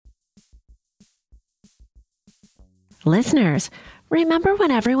Listeners, remember when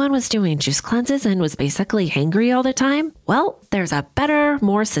everyone was doing juice cleanses and was basically hangry all the time? Well, there's a better,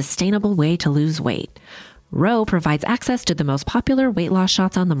 more sustainable way to lose weight. Ro provides access to the most popular weight loss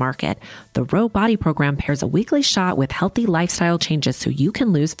shots on the market. The Ro Body Program pairs a weekly shot with healthy lifestyle changes so you can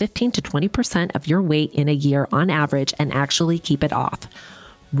lose 15 to 20% of your weight in a year on average and actually keep it off.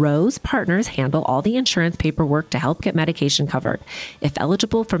 Ro's partners handle all the insurance paperwork to help get medication covered. If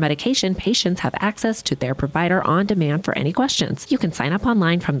eligible for medication, patients have access to their provider on demand for any questions. You can sign up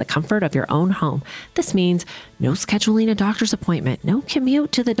online from the comfort of your own home. This means no scheduling a doctor's appointment, no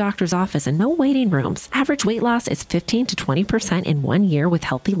commute to the doctor's office, and no waiting rooms. Average weight loss is 15 to 20% in 1 year with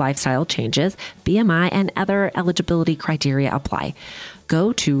healthy lifestyle changes. BMI and other eligibility criteria apply.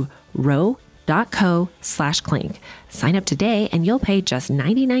 Go to ro.co/clink. Sign up today and you'll pay just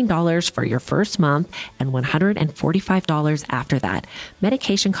 $99 for your first month and $145 after that.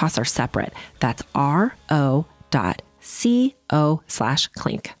 Medication costs are separate. That's ro.co/clink.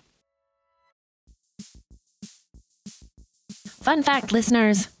 Fun fact,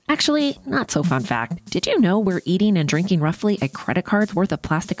 listeners. Actually, not so fun fact. Did you know we're eating and drinking roughly a credit card's worth of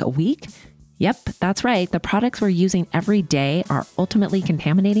plastic a week? Yep, that's right. The products we're using every day are ultimately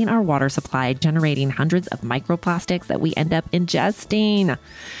contaminating our water supply, generating hundreds of microplastics that we end up ingesting.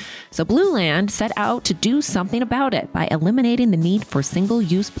 So Blueland set out to do something about it by eliminating the need for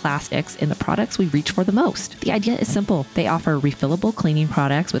single-use plastics in the products we reach for the most. The idea is simple. They offer refillable cleaning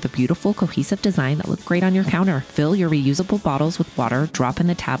products with a beautiful, cohesive design that look great on your counter. Fill your reusable bottles with water, drop in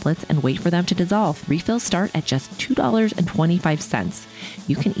the tablets, and wait for them to dissolve. Refills start at just $2.25.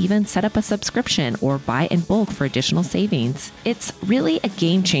 You can even set up a subscription or buy in bulk for additional savings. It's really a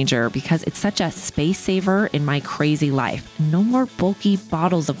game changer because it's such a space saver in my crazy life. No more bulky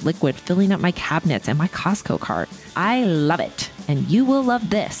bottles of liquid filling up my cabinets and my Costco cart. I love it. And you will love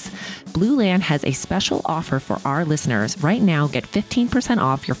this. Blueland has a special offer for our listeners. Right now, get 15%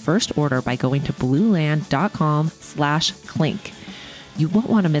 off your first order by going to blueland.com/clink. You won't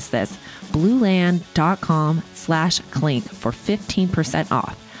want to miss this. blueland.com/clink for 15%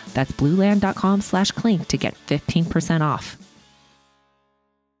 off. That's blueland.com/clink to get 15% off.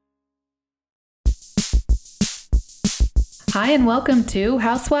 Hi, and welcome to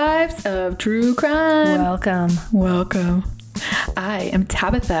Housewives of True Crime. Welcome. I am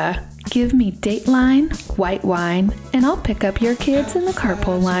Tabitha. Give me Dateline, white wine, and I'll pick up your kids in the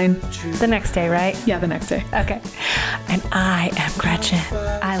carpool line. The next day, right? Yeah, the next day. Okay. And I am Gretchen.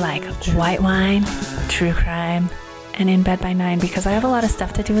 I like white wine, true crime, and in bed by 9 because I have a lot of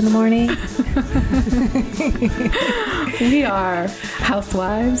stuff to do in the morning. We are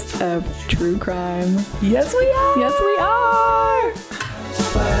Housewives of True Crime. Yes, we are. Yes, we are.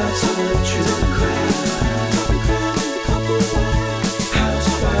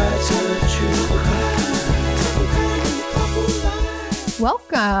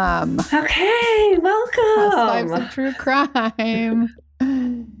 Welcome. Okay, welcome. Housewives of True Crime.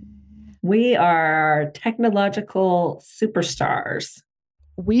 We are technological superstars.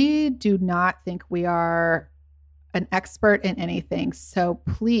 We do not think we are an expert in anything. So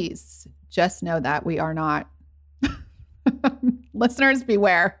please just know that we are not. Listeners,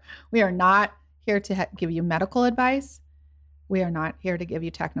 beware. We are not here to give you medical advice. We are not here to give you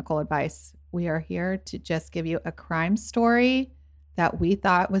technical advice. We are here to just give you a crime story that we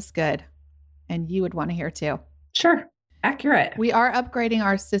thought was good and you would want to hear too. Sure. Accurate. We are upgrading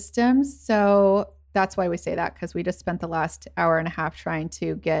our systems. So that's why we say that, because we just spent the last hour and a half trying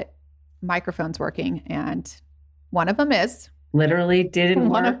to get microphones working. And one of them is. Literally didn't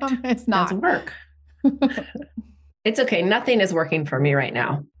work. One of them is not. Doesn't work. It's okay. Nothing is working for me right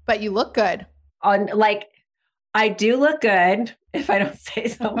now. But you look good. I do look good, if I don't say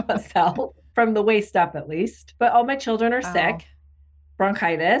so myself, from the waist up at least. But all my children are sick.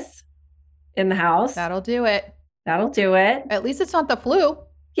 Bronchitis in the house. That'll do it. At least it's not the flu.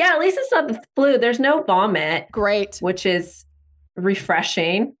 Yeah, at least it's not the flu. There's no vomit. Great. Which is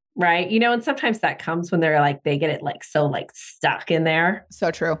refreshing, right? You know, and sometimes that comes when they get it so stuck in there. So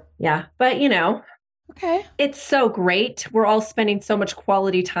true. Yeah. But okay. It's so great. We're all spending so much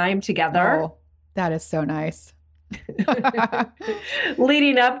quality time together. Oh, that is so nice.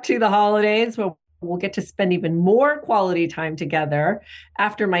 Leading up to the holidays, we'll get to spend even more quality time together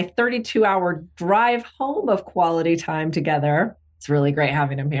after my 32-hour drive home of quality time together. It's really great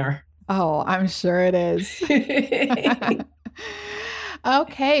having him here. Oh, I'm sure it is.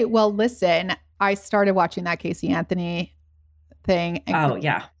 Okay. Well, listen, I started watching that Casey Anthony thing.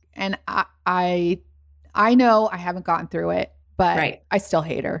 Yeah. And I know I haven't gotten through it, but I still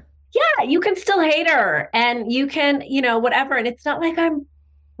hate her. Yeah, you can still hate her and you can, whatever. And it's not like I'm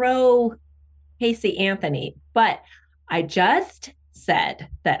pro Casey Anthony, but I just said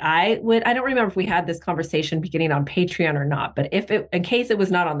that I don't remember if we had this conversation beginning on Patreon or not, but in case it was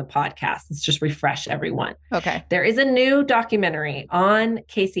not on the podcast, let's just refresh everyone. Okay. There is a new documentary on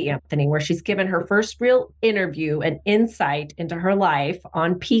Casey Anthony where she's given her first real interview and insight into her life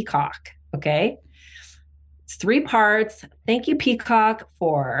on Peacock. Okay. It's 3 parts. Thank you, Peacock,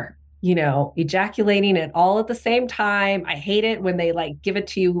 for ejaculating it all at the same time. I hate it when they like give it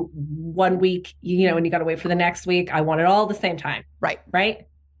to you one week, and you got to wait for the next week. I want it all at the same time. Right.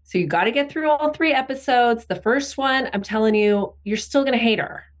 So you got to get through all 3 episodes. The first one, I'm telling you, you're still going to hate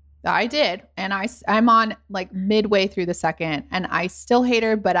her. I did. And I'm on like midway through the second and I still hate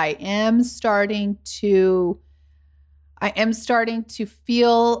her, but I am starting to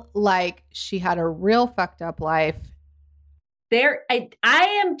feel like she had a real fucked up life. I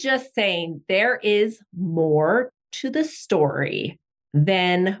am just saying there is more to the story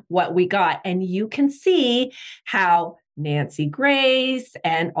than what we got. And you can see how Nancy Grace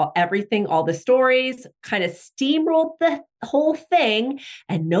and everything, all the stories kind of steamrolled the whole thing.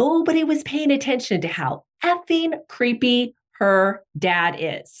 And nobody was paying attention to how effing creepy her dad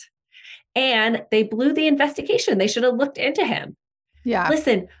is. And they blew the investigation. They should have looked into him. Yeah.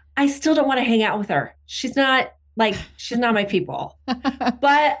 Listen, I still don't want to hang out with her. She's not my people,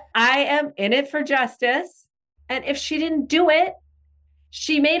 but I am in it for justice. And if she didn't do it,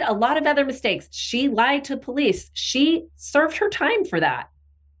 she made a lot of other mistakes. She lied to police. She served her time for that.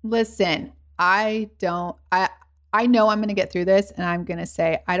 Listen, I know I'm going to get through this and I'm going to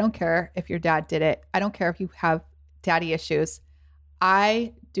say, I don't care if your dad did it. I don't care if you have daddy issues.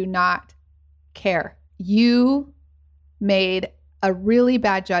 I do not care. You made a really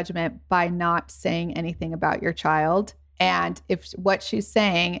bad judgment by not saying anything about your child. And if what she's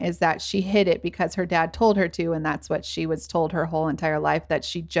saying is that she hid it because her dad told her to, and that's what she was told her whole entire life, that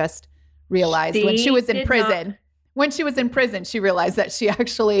she just realized when she was in prison. When she was in prison, she realized that she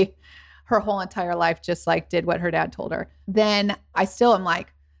actually, her whole entire life just like did what her dad told her. Then I still am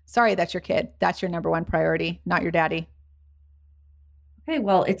like, sorry, that's your kid. That's your number one priority, not your daddy. Okay,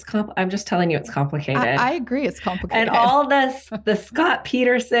 well, I'm just telling you, it's complicated. I agree, it's complicated. And all the Scott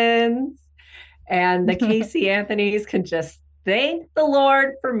Petersons and the Casey Anthonys can just thank the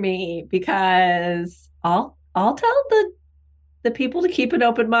Lord for me, because I'll tell the people to keep an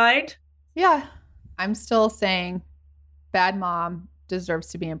open mind. Yeah, I'm still saying bad mom deserves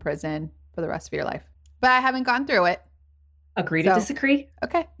to be in prison for the rest of your life, but I haven't gone through it. Agree to disagree?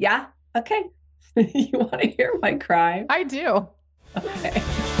 Okay. Yeah. Okay. You want to hear my crime? I do. Okay.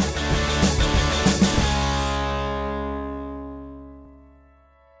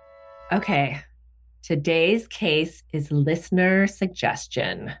 Okay. Today's case is listener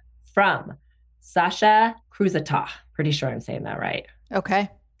suggestion from Sasha Kruzata. Pretty sure I'm saying that right. Okay.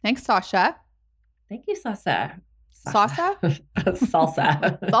 Thanks, Sasha. Thank you, Sasha. Salsa?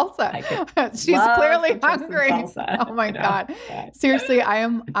 Salsa. Salsa. She's clearly hungry. Oh my God. Seriously, I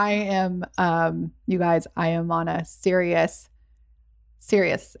am, you guys, I am on a serious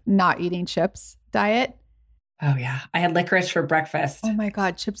not eating chips diet. Oh yeah. I had licorice for breakfast. Oh my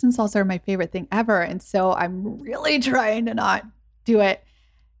God. Chips and salsa are my favorite thing ever. And so I'm really trying to not do it.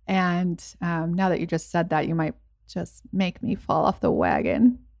 And now that you just said that, you might just make me fall off the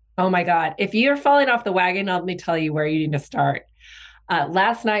wagon. Oh my God. If you're falling off the wagon, let me tell you where you need to start.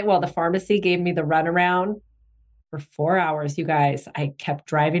 Last night, while the pharmacy gave me the runaround for 4 hours, you guys, I kept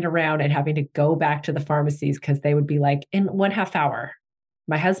driving around and having to go back to the pharmacies because they would be like, in 1.5 hours.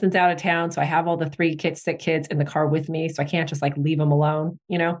 My husband's out of town, so I have all the 3 sick kids in the car with me, so I can't just like leave them alone,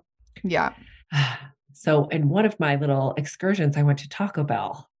 Yeah. So in one of my little excursions, I went to Taco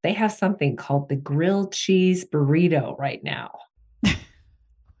Bell. They have something called the grilled cheese burrito right now.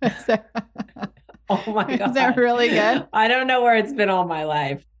 Oh my God. Is that really good? I don't know where it's been all my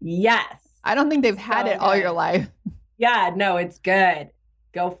life. Yes. I don't think they've had it all your life. Yeah, no, it's good.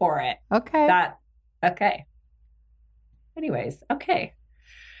 Go for it. Okay. Okay. Anyways, okay.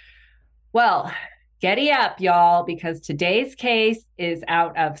 Well, giddy up, y'all, because today's case is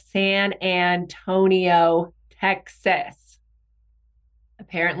out of San Antonio, Texas.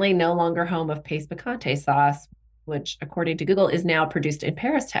 Apparently no longer home of Pace Picante sauce, which, according to Google, is now produced in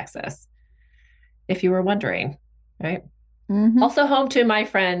Paris, Texas, if you were wondering, right? Mm-hmm. Also home to my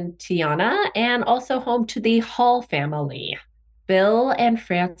friend Tiana, and also home to the Hall family. Bill and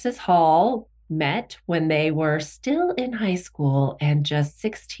Frances Hall met when they were still in high school and just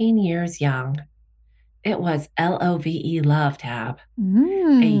 16 years young. It was LOVE love, Tab.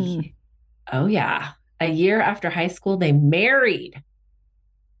 Oh, yeah. A year after high school, they married.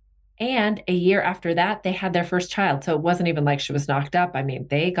 And a year after that, they had their first child. So it wasn't even like she was knocked up. I mean,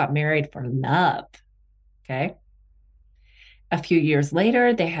 they got married for love. Okay. A few years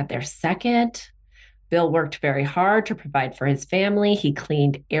later, they had their second. Bill worked very hard to provide for his family. He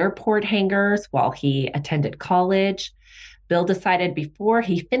cleaned airport hangars while he attended college. Bill decided before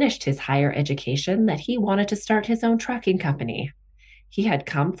he finished his higher education that he wanted to start his own trucking company. He had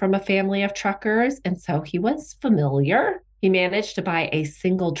come from a family of truckers, and so he was familiar. He managed to buy a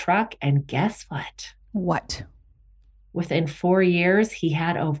single truck, and guess what? What? Within 4 years, he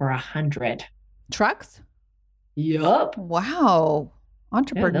had over 100. Trucks? Yup. Wow.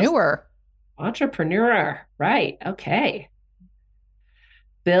 Entrepreneur. Entrepreneur. Right. Okay.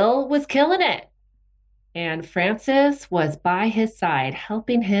 Bill was killing it. And Frances was by his side,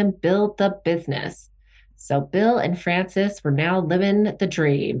 helping him build the business. So Bill and Frances were now living the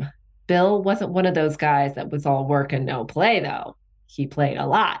dream. Bill wasn't one of those guys that was all work and no play, though. He played a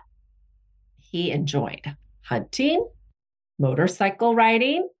lot. He enjoyed hunting, motorcycle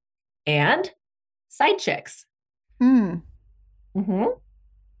riding, and side chicks.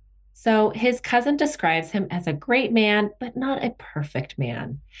 So his cousin describes him as a great man, but not a perfect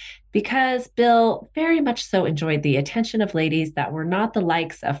man, because Bill very much so enjoyed the attention of ladies that were not the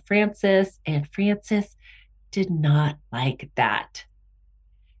likes of Frances, and Frances did not like that.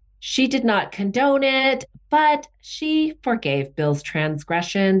 She did not condone it, but she forgave Bill's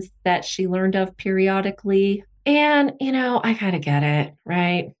transgressions that she learned of periodically. And, I kind of get it,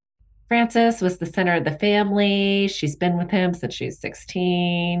 right? Frances was the center of the family. She's been with him since she's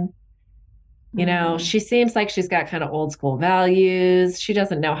 16. She seems like she's got kind of old school values. She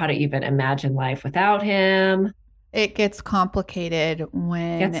doesn't know how to even imagine life without him. It gets complicated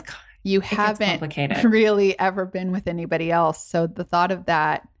when you haven't really ever been with anybody else. So the thought of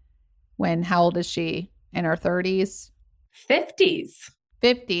that, how old is she? In her 30s? 50s.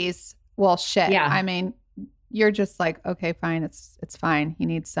 50s. Well, shit. Yeah. I mean, you're just like, okay, fine. It's fine. He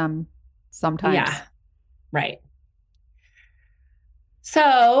needs sometimes. Yeah. Right.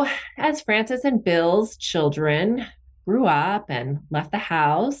 So, as Frances and Bill's children grew up and left the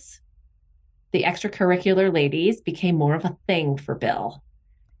house, the extracurricular ladies became more of a thing for Bill.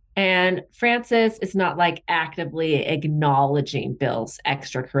 And Frances is not like actively acknowledging Bill's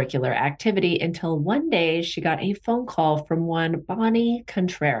extracurricular activity until one day she got a phone call from one Bonnie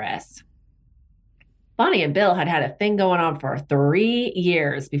Contreras. Bonnie and Bill had had a thing going on for 3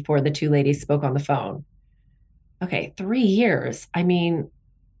 years before the two ladies spoke on the phone. Okay, 3 years. I mean,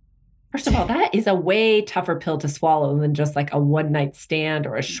 first of all, that is a way tougher pill to swallow than just like a one-night stand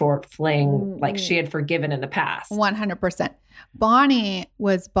or a short fling like she had forgiven in the past. 100%.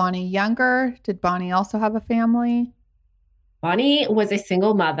 Was Bonnie younger? Did Bonnie also have a family? Bonnie was a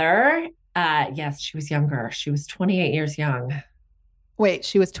single mother. Yes, she was younger. She was 28 years young. Wait,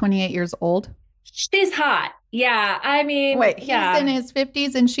 she was 28 years old? She's hot. Yeah, I mean. Wait, he's in his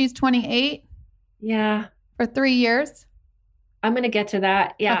 50s and she's 28? Yeah. For 3 years? I'm going to get to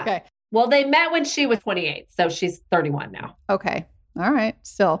that. Yeah. Okay. Well, they met when she was 28, so she's 31 now. Okay. All right.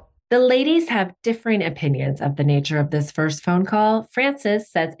 Still. The ladies have differing opinions of the nature of this first phone call. Frances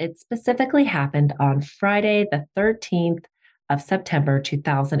says it specifically happened on Friday, the 13th of September,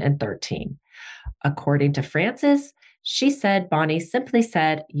 2013. According to Frances, she said Bonnie simply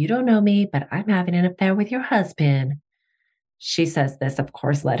said, "You don't know me, but I'm having an affair with your husband." She says this, of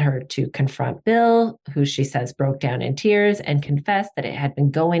course, led her to confront Bill, who she says broke down in tears and confessed that it had been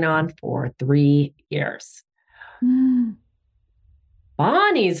going on for 3 years.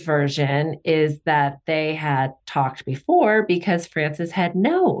 Bonnie's version is that they had talked before because Frances had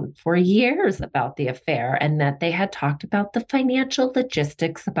known for years about the affair and that they had talked about the financial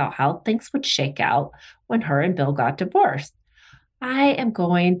logistics about how things would shake out when her and Bill got divorced. I am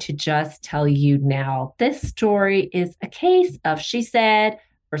going to just tell you now, this story is a case of she said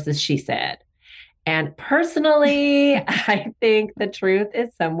versus she said. And personally, I think the truth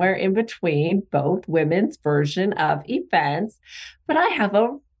is somewhere in between both women's version of events. But I have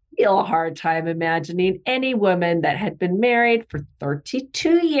a real hard time imagining any woman that had been married for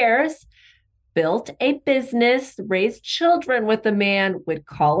 32 years, built a business, raised children with a man, would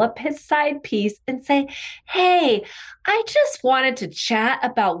call up his side piece and say, "Hey, I just wanted to chat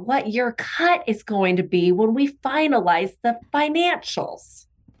about what your cut is going to be when we finalize the financials."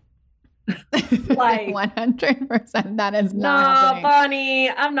 Like 100%. That is not happening. Bonnie,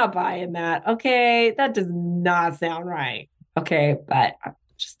 I'm not buying that. Okay. That does not sound right. Okay. But I'll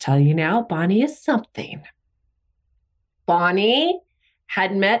just tell you now, Bonnie is something. Bonnie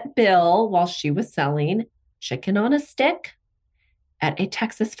had met Bill while she was selling chicken on a stick at a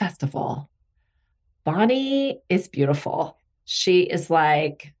Texas festival. Bonnie is beautiful. She is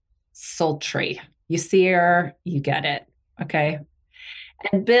like sultry. You see her, you get it. Okay.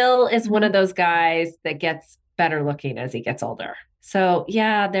 And Bill is one of those guys that gets better looking as he gets older. So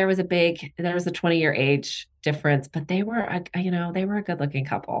yeah, there was a 20-year age difference, but they were a good looking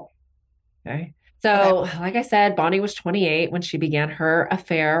couple. Okay. So like I said, Bonnie was 28 when she began her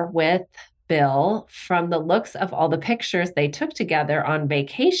affair with Bill. From the looks of all the pictures they took together on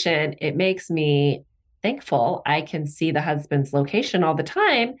vacation, it makes me thankful I can see the husband's location all the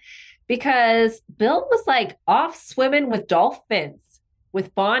time, because Bill was like off swimming with dolphins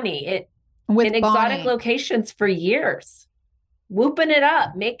with Bonnie in exotic locations for years, whooping it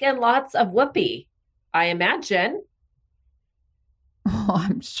up, making lots of whoopee, I imagine. Oh,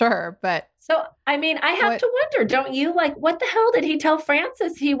 I'm sure, but so I mean, I have to wonder, don't you? Like, what the hell did he tell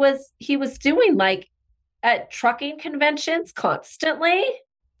Frances he was doing, like at trucking conventions constantly?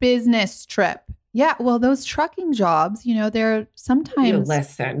 Business trip. Yeah, well, those trucking jobs, they're sometimes. You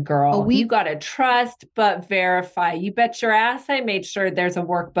listen, girl, you got to trust but verify. You bet your ass I made sure there's a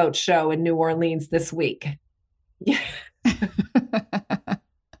workboat show in New Orleans this week. Yeah.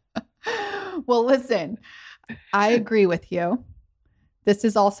 Well, listen, I agree with you. This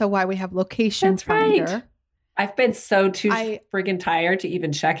is also why we have location finder. Right. I've been so friggin' tired to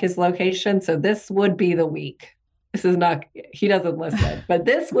even check his location. So this would be the week. This is not, he doesn't listen, but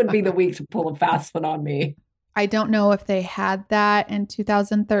this would be the week to pull a fast one on me. I don't know if they had that in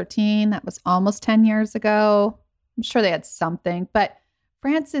 2013. That was almost 10 years ago. I'm sure they had something, but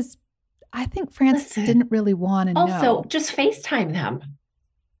I think Frances didn't really want to know. Also, just FaceTime them.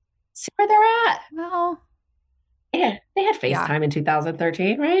 See where they're at. Well, yeah, they had FaceTime in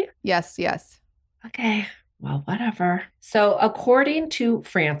 2013, right? Yes. Okay, well, whatever. So according to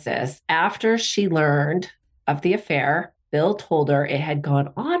Frances, after she learned of the affair, Bill told her it had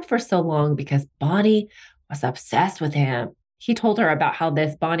gone on for so long because Bonnie was obsessed with him. He told her about how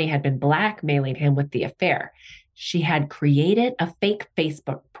this Bonnie had been blackmailing him with the affair. She had created a fake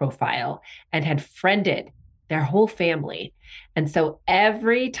Facebook profile and had friended their whole family. And so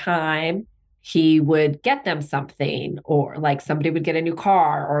every time he would get them something, or like somebody would get a new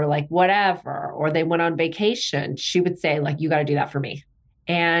car or like whatever, or they went on vacation, she would say, like, you got to do that for me.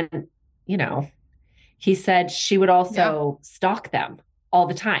 And, he said she would also stalk them all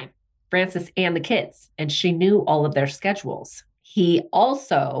the time, Frances and the kids, and she knew all of their schedules. He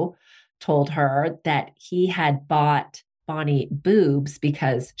also told her that he had bought Bonnie boobs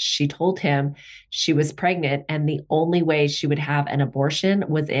because she told him she was pregnant and the only way she would have an abortion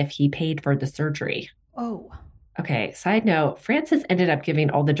was if he paid for the surgery. Oh. Okay, side note, Frances ended up giving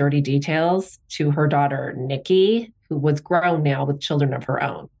all the dirty details to her daughter, Nikki, who was grown now with children of her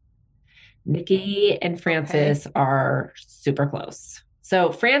own. Nikki and Frances are super close.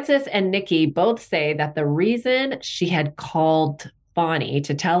 So Frances and Nikki both say that the reason she had called Bonnie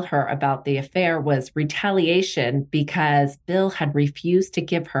to tell her about the affair was retaliation because Bill had refused to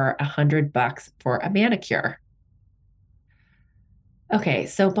give her $100 for a manicure. Okay,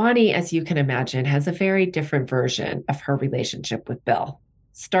 so Bonnie, as you can imagine, has a very different version of her relationship with Bill,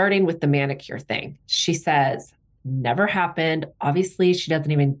 starting with the manicure thing. She says, never happened. Obviously, she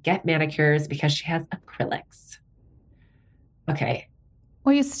doesn't even get manicures because she has acrylics. Okay.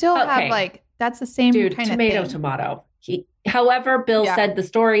 Well, you still have that's the same kind of thing. Tomato. However, Bill said the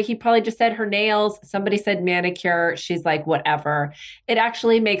story. He probably just said her nails. Somebody said manicure. She's like, whatever. It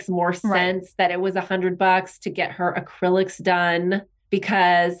actually makes more sense that it was $100 to get her acrylics done,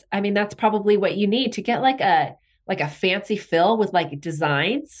 because I mean, that's probably what you need to get like a fancy fill with like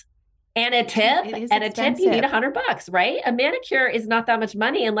designs. And a tip, you need $100, right? A manicure is not that much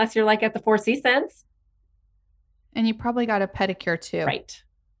money unless you're like at the Four Seasons. And you probably got a pedicure too. Right.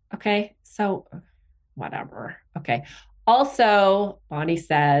 Okay. So whatever. Okay. Also, Bonnie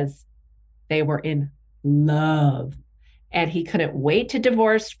says they were in love and he couldn't wait to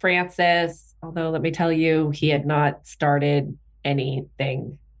divorce Frances. Although, let me tell you, he had not started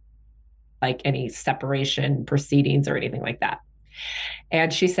anything like any separation proceedings or anything like that.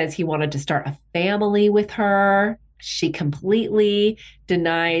 And she says he wanted to start a family with her. She completely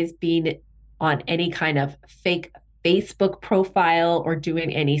denies being on any kind of fake Facebook profile or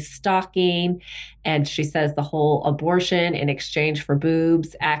doing any stalking. And she says the whole abortion in exchange for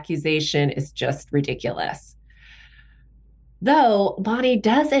boobs accusation is just ridiculous. Though Bonnie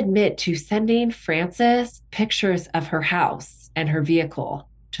does admit to sending Frances pictures of her house and her vehicle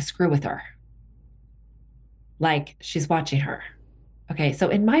to screw with her. Like she's watching her. Okay, so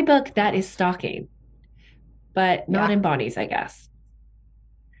in my book, that is stalking, but not in Bonnie's, I guess.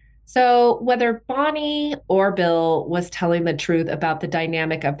 So whether Bonnie or Bill was telling the truth about the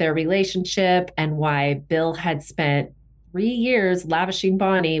dynamic of their relationship and why Bill had spent 3 years lavishing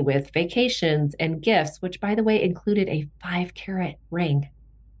Bonnie with vacations and gifts, which, by the way, included a 5-carat ring.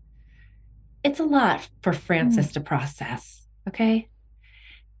 it's a lot for Frances to process. Okay.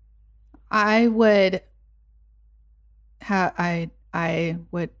 I would I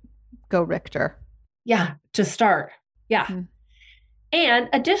would go Richter. Yeah, to start. Yeah. Mhm. And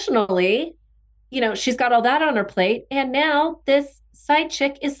additionally, she's got all that on her plate. And now this side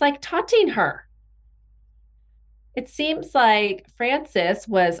chick is like taunting her. It seems like Frances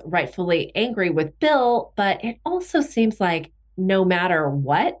was rightfully angry with Bill, but it also seems like no matter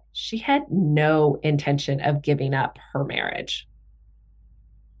what, she had no intention of giving up her marriage.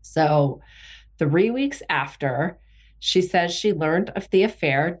 So 3 weeks after, she says she learned of the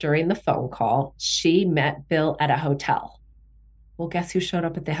affair during the phone call. She met Bill at a hotel. Well, guess who showed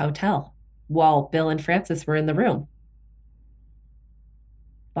up at the hotel while Bill and Frances were in the room?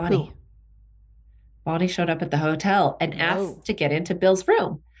 Bonnie. Who? Bonnie showed up at the hotel and asked to get into Bill's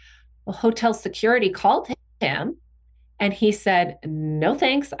room. Well, hotel security called him and he said, "No,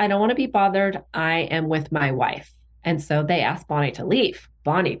 thanks. I don't want to be bothered. I am with my wife." And so they asked Bonnie to leave.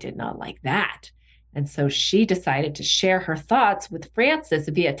 Bonnie did not like that. And so she decided to share her thoughts with Frances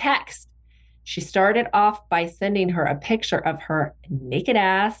via text. She started off by sending her a picture of her naked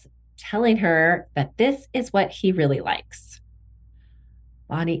ass, telling her that this is what he really likes.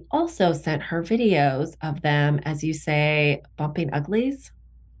 Bonnie also sent her videos of them, as you say, bumping uglies.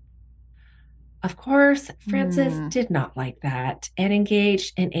 Of course, Frances did not like that and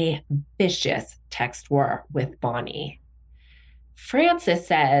engaged in a vicious text war with Bonnie. Frances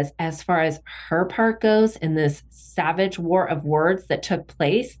says, as far as her part goes in this savage war of words that took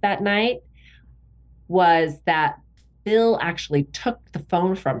place that night, was that Bill actually took the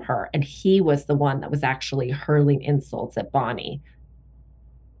phone from her and he was the one that was actually hurling insults at Bonnie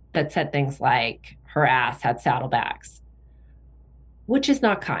that said things like her ass had saddlebags, which is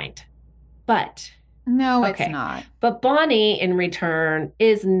not kind. But no, okay. It's not. But Bonnie, in return,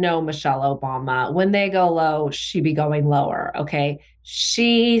 is no Michelle Obama. When they go low, she be going lower, okay?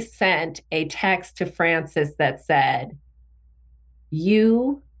 She sent a text to Frances that said,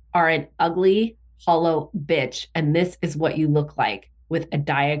 "You are an ugly, hollow bitch, and this is what you look like," with a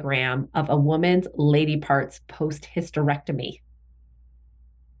diagram of a woman's lady parts post-hysterectomy.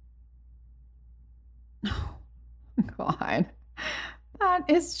 Oh, God. That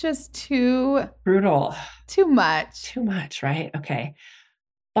is just too brutal. Too much. Too much, right? Okay.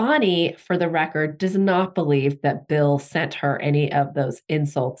 Bonnie, for the record, does not believe that Bill sent her any of those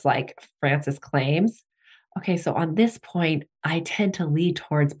insults like Frances claims. Okay, so on this point, I tend to lean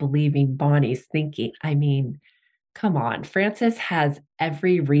towards believing Bonnie's thinking. I mean, come on. Frances has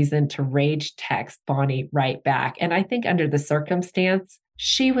every reason to rage text Bonnie right back. And I think under the circumstance,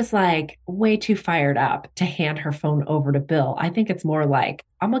 she was like way too fired up to hand her phone over to Bill. I think it's more like,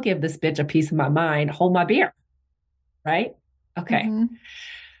 I'm going to give this bitch a piece of my mind, hold my beer. Right? Okay. Mm-hmm.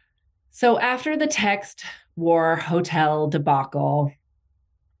 So after the text war hotel debacle,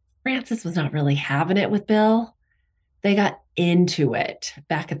 Frances was not really having it with Bill. They got into it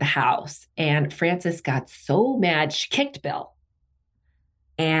back at the house, and Frances got so mad she kicked Bill.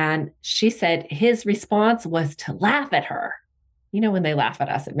 And she said his response was to laugh at her. When they laugh at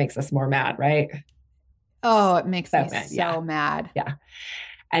us, it makes us more mad, right? Oh, it makes me so mad. Yeah.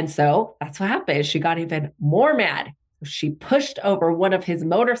 And so that's what happened. She got even more mad. She pushed over one of his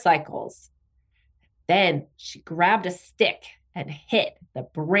motorcycles. Then she grabbed a stick and hit the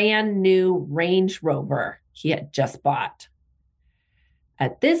brand new Range Rover he had just bought.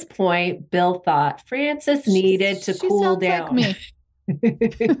 At this point, Bill thought Frances needed to cool down. Like me.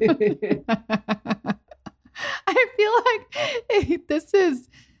 I feel like this is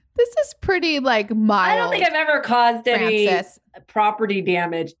pretty like mild. I don't think I've ever caused any property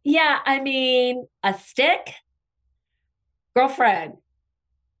damage. Yeah, I mean, a stick? Girlfriend,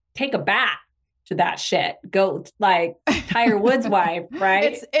 take a bat to that shit. Go like Tiger Woods' wife,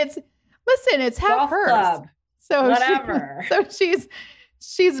 right? It's half golf hers. Club, so whatever.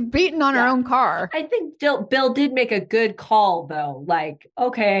 She's beating on her own car. I think Bill did make a good call though. Like,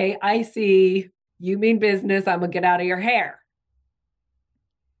 okay, I see you mean business. I'm gonna get out of your hair.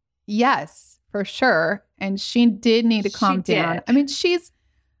 Yes, for sure. And she did need to calm down. I mean,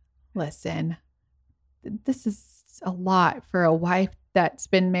 listen, this is a lot for a wife that's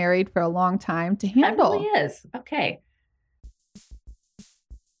been married for a long time to handle. It really is. Okay.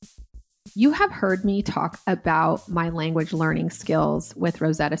 You have heard me talk about my language learning skills with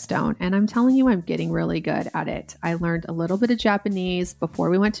Rosetta Stone, and I'm telling you, I'm getting really good at it. I learned a little bit of Japanese before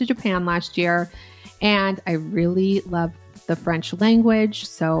we went to Japan last year, and I really love the French language,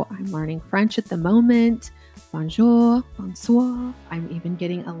 so I'm learning French at the moment. Bonjour, bonsoir. I'm even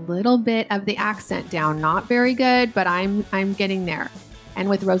getting a little bit of the accent down. Not very good, but I'm getting there. And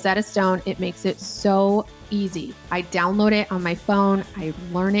with Rosetta Stone, it makes it so easy. I download it on my phone. I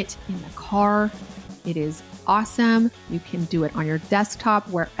learn it in the car. It is awesome. You can do it on your desktop,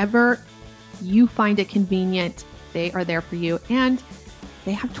 wherever you find it convenient. They are there for you. And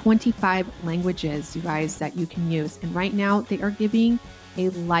they have 25 languages, you guys, that you can use. And right now they are giving a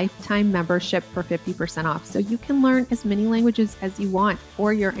lifetime membership for 50% off. So you can learn as many languages as you want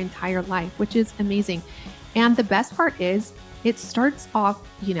for your entire life, which is amazing. And the best part is it starts off,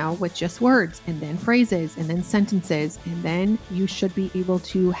 with just words and then phrases and then sentences. And then you should be able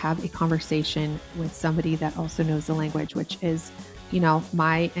to have a conversation with somebody that also knows the language, which is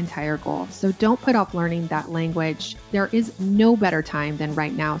my entire goal. So don't put off learning that language. There is no better time than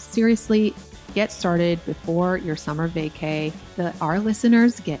right now. Seriously, get started before your summer vacay. Our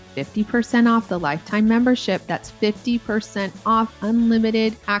listeners get 50% off the lifetime membership. That's 50% off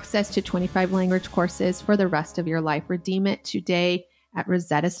unlimited access to 25 language courses for the rest of your life. Redeem it today at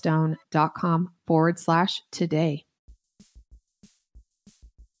rosettastone.com/today.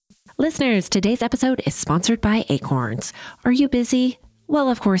 Listeners, today's episode is sponsored by Acorns. Are you busy? Well,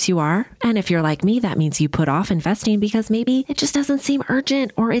 of course you are. And if you're like me, that means you put off investing because maybe it just doesn't seem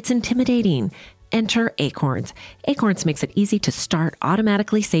urgent or it's intimidating. Enter Acorns. Acorns makes it easy to start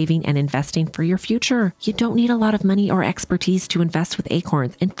automatically saving and investing for your future. You don't need a lot of money or expertise to invest with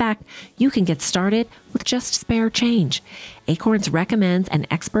Acorns. In fact, you can get started with just spare change. Acorns recommends an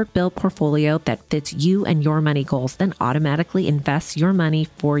expert-built portfolio that fits you and your money goals, then automatically invests your money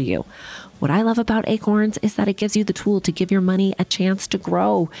for you. What I love about Acorns is that it gives you the tool to give your money a chance to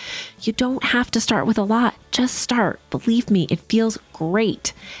grow. You don't have to start with a lot. Just start. Believe me, it feels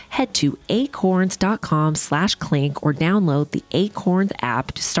great. Head to acorns.com/clink or download the Acorns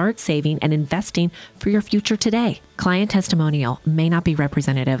app to start saving and investing for your future today. Client testimonial may not be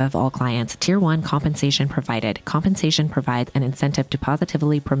representative of all clients. Tier 1 compensation provided. Compensation provides an incentive to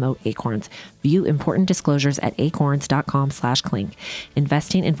positively promote Acorns. View important disclosures at acorns.com/clink.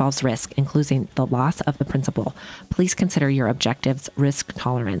 Investing involves risk, including the loss of the principal. Please consider your objectives, risk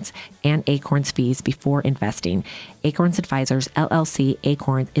tolerance, and Acorns fees before investing. Acorns Advisors, LLC.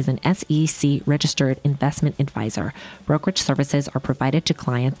 Acorns is an SEC registered investment advisor. Brokerage services are provided to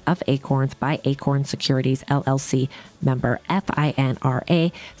clients of Acorns by Acorns Securities, LLC, member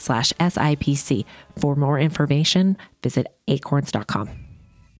FINRA/SIPC. For more information, visit acorns.com.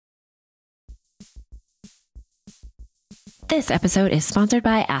 This episode is sponsored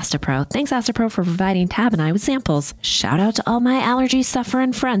by Astepro. Thanks, Astepro, for providing Tab and I with samples. Shout out to all my allergy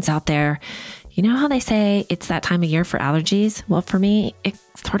suffering friends out there. You know how they say it's that time of year for allergies? Well, for me, it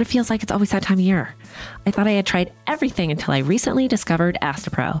sort of feels like it's always that time of year. I thought I had tried everything until I recently discovered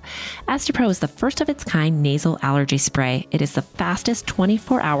Astepro. Astepro is the first of its kind nasal allergy spray. It is the fastest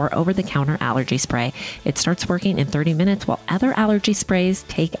 24-hour over-the-counter allergy spray. It starts working in 30 minutes while other allergy sprays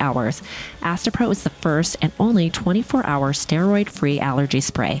take hours. Astepro is the first and only 24-hour steroid-free allergy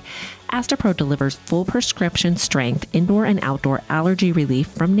spray. Astepro delivers full prescription strength indoor and outdoor allergy relief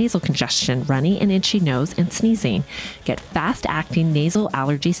from nasal congestion, runny and itchy nose, and sneezing. Get fast-acting nasal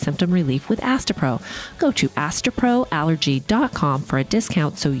allergy symptom relief with Astepro. Go to asteproallergy.com for a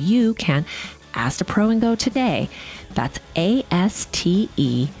discount so you can Astepro and go today. That's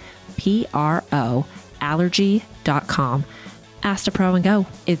ASTEPRO allergy.com. Astepro and go.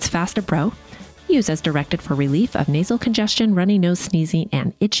 It's faster, bro. Use as directed for relief of nasal congestion, runny nose, sneezing,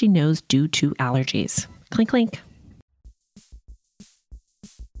 and itchy nose due to allergies. Clink, clink.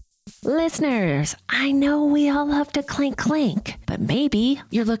 Listeners, I know we all love to clink, clink, but maybe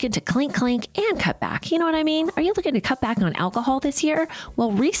you're looking to clink, clink and cut back. You know what I mean? Are you looking to cut back on alcohol this year?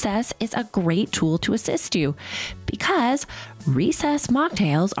 Well, Recess is a great tool to assist you because Recess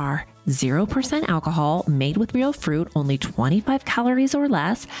mocktails are 0% alcohol, made with real fruit, only 25 calories or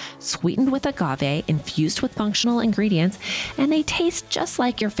less, sweetened with agave, infused with functional ingredients, and they taste just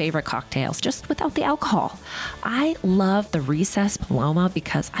like your favorite cocktails, just without the alcohol. I love the Recess Paloma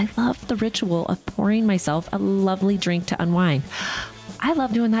because I love the ritual of pouring myself a lovely drink to unwind. I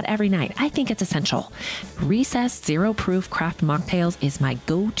love doing that every night. I think it's essential. Recess Zero Proof Craft Mocktails is my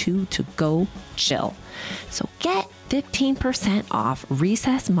go-to to go chill. So get 15% off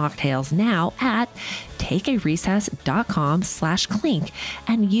Recess mocktails now at takearecess.com/clink,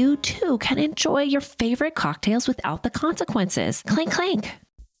 and you too can enjoy your favorite cocktails without the consequences. Clink, clink.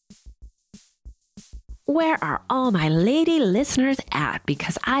 Where are all my lady listeners at?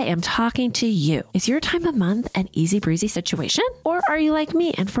 Because I am talking to you. Is your time of month an easy breezy situation? Or are you like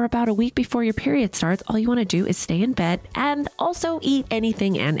me and for about a week before your period starts, all you want to do is stay in bed and also eat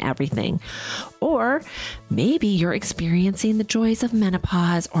anything and everything? Or maybe you're experiencing the joys of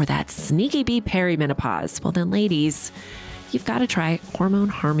menopause or that sneaky bee perimenopause. Well then, ladies, you've got to try Hormone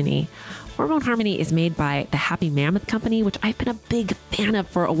Harmony. Hormone Harmony is made by the Happy Mammoth Company, which I've been a big fan of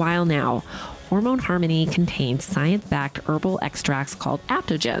for a while now. Hormone Harmony contains science-backed herbal extracts called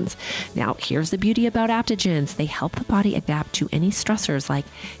adaptogens. Now, here's the beauty about adaptogens. They help the body adapt to any stressors like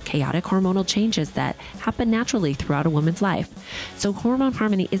chaotic hormonal changes that happen naturally throughout a woman's life. So Hormone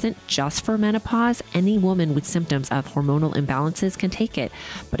Harmony isn't just for menopause. Any woman with symptoms of hormonal imbalances can take it,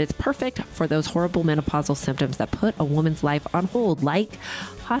 but it's perfect for those horrible menopausal symptoms that put a woman's life on hold, like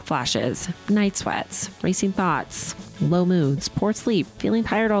hot flashes, night sweats, racing thoughts, low moods, poor sleep, feeling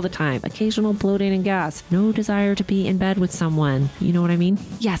tired all the time, occasional bloating and gas, no desire to be in bed with someone. You know what I mean?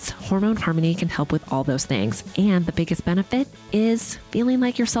 Yes, Hormone Harmony can help with all those things. And the biggest benefit is feeling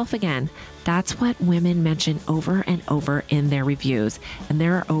like yourself again. That's what women mention over and over in their reviews. And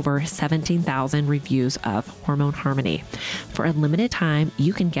there are over 17,000 reviews of Hormone Harmony. For a limited time,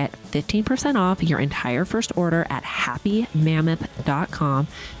 you can get 15% off your entire first order at happymammoth.com.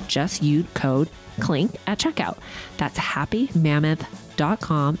 Just use code CLINK at checkout. That's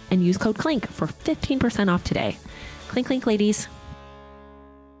happymammoth.com and use code CLINK for 15% off today. Clink, clink, ladies.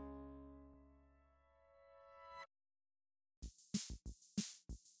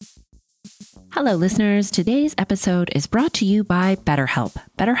 Hello, listeners. Today's episode is brought to you by BetterHelp.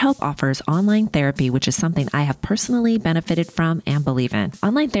 BetterHelp offers online therapy, which is something I have personally benefited from and believe in.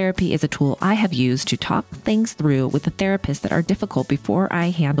 Online therapy is a tool I have used to talk things through with a therapist that are difficult before I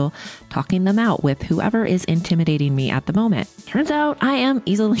handle talking them out with whoever is intimidating me at the moment. Turns out I am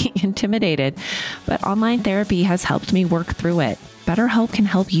easily intimidated, but online therapy has helped me work through it. BetterHelp can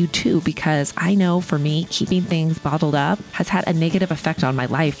help you too, because I know for me, keeping things bottled up has had a negative effect on my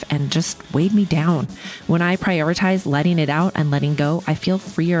life and just weighed me down. When I prioritize letting it out and letting go, I feel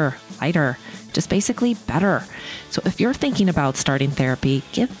freer, lighter, just basically better. So if you're thinking about starting therapy,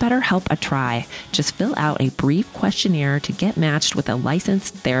 give BetterHelp a try. Just fill out a brief questionnaire to get matched with a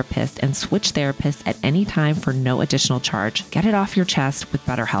licensed therapist and switch therapists at any time for no additional charge. Get it off your chest with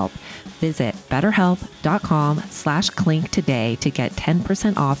BetterHelp. Visit betterhelp.com/clink today to get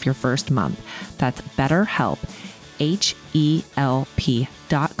 10% off your first month. That's BetterHelp,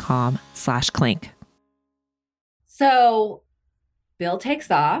 HELP.com/clink. So Bill takes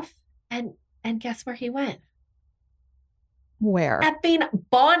off and guess where he went? Where? Effing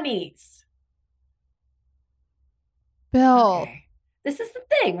Bonnie's. Bill. Okay. This is the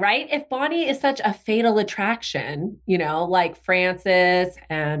thing, right? If Bonnie is such a fatal attraction, you know, like Frances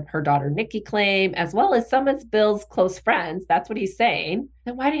and her daughter Nikki claim, as well as some of Bill's close friends, that's what he's saying,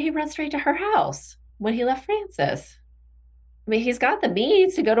 then why did he run straight to her house when he left Frances? I mean, he's got the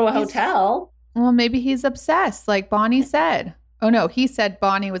means to go to a hotel. Well, maybe he's obsessed, like Bonnie said. Oh, no, he said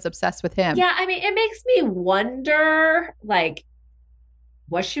Bonnie was obsessed with him. Yeah, I mean, it makes me wonder, like,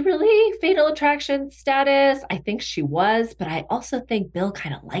 was she really fatal attraction status? I think she was, but I also think Bill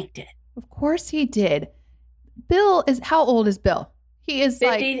kind of liked it. Of course he did. Bill is, how old is Bill? He is 50,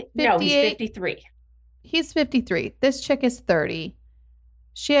 like 58. No, he's 53. He's 53. This chick is 30.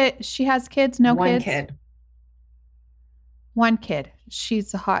 She has kids, no One kids? kid. One kid.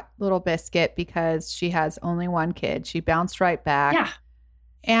 She's a hot little biscuit because she has only one kid. She bounced right back. Yeah.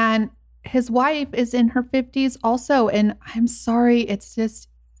 And his wife is in her 50s also. And I'm sorry, it's just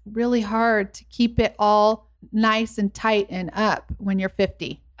really hard to keep it all nice and tight and up when you're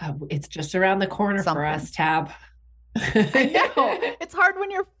 50. It's just around the corner for us, Tab. I know. It's hard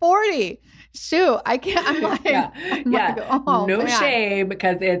when you're 40. Shoot, I can't. I'm like, yeah. Oh, no man. shame,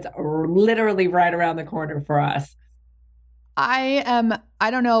 because it's literally right around the corner for us. I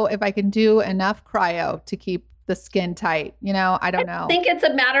don't know if I can do enough cryo to keep the skin tight. You know, I don't know. I think it's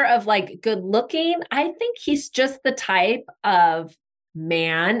a matter of like good looking. I think he's just the type of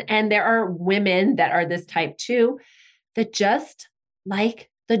man, and there are women that are this type too, that just like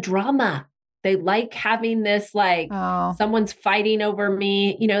the drama. They like having this, like, someone's fighting over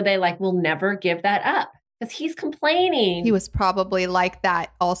me. You know, they like will never give that up because he's complaining. He was probably like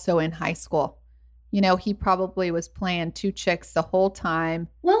that also in high school. You know, he probably was playing two chicks the whole time.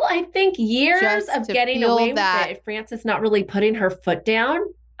 Well, I think years of getting away with it, if Frances not really putting her foot down,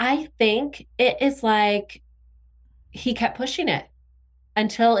 I think it is like he kept pushing it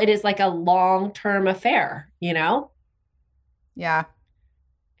until it is like a long-term affair, you know? Yeah.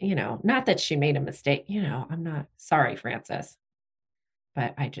 You know, not that she made a mistake. You know, I'm not sorry, Frances.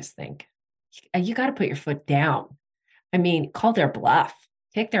 But I just think you got to put your foot down. I mean, call their bluff.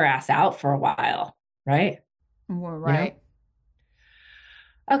 Take their ass out for a while. Right? Well, right.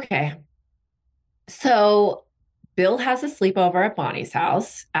 You know? Okay. So Bill has a sleepover at Bonnie's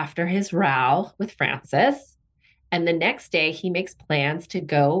house after his row with Frances. And the next day, he makes plans to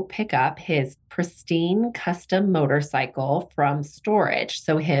go pick up his pristine custom motorcycle from storage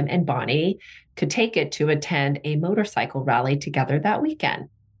so him and Bonnie could take it to attend a motorcycle rally together that weekend.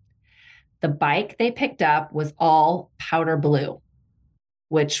 The bike they picked up was all powder blue,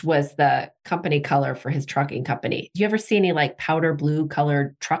 which was the company color for his trucking company. Do you ever see any like powder blue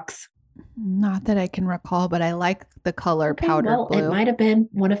colored trucks? Not that I can recall, but I like the color powder blue. It might have been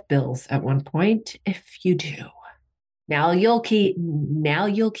one of Bill's at one point. If you do, now you'll keep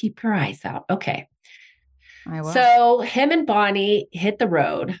your eyes out. Okay. I will. So him and Bonnie hit the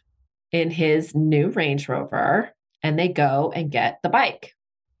road in his new Range Rover, and they go and get the bike.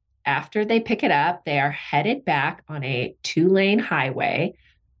 After they pick it up, they are headed back on a 2-lane highway,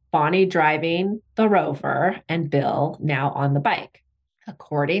 Bonnie driving the Rover and Bill now on the bike.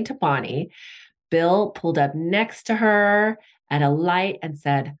 According to Bonnie, Bill pulled up next to her at a light and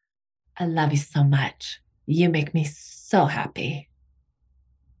said, "I love you so much. You make me so happy."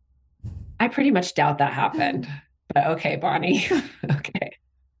 I pretty much doubt that happened, but okay, Bonnie. Okay.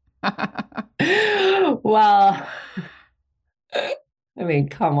 Well, I mean,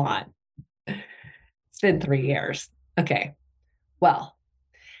 come on. It's been 3 years. Okay. Well,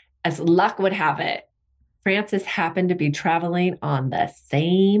 as luck would have it, Frances happened to be traveling on the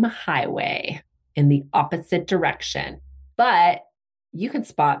same highway in the opposite direction, but you can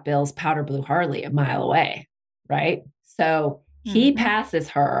spot Bill's powder blue Harley a mile away, right? So he passes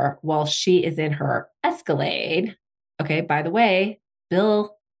her while she is in her Escalade. Okay, by the way,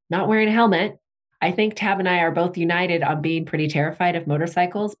 Bill not wearing a helmet. I think Tab and I are both united on being pretty terrified of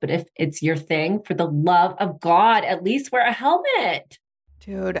motorcycles, but if it's your thing, for the love of God, at least wear a helmet.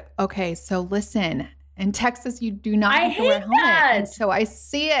 Dude, okay, so listen. In Texas, you do not have to wear a helmet. That. And so I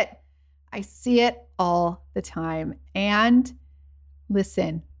see it. I see it all the time. And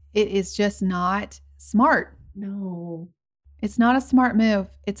listen, it is just not smart. No. It's not a smart move.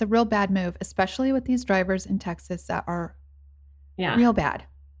 It's a real bad move, especially with these drivers in Texas that are real bad,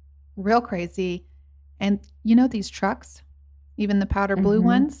 real crazy. And you know, these trucks, even the powder blue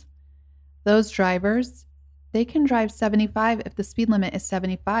ones, those drivers, they can drive 75 if the speed limit is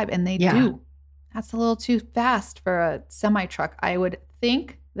 75, and they do. That's a little too fast for a semi truck. I would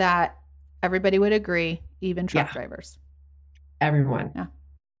think that everybody would agree, even truck drivers. Everyone. Yeah.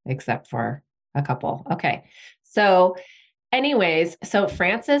 Except for a couple. Okay. So anyways, so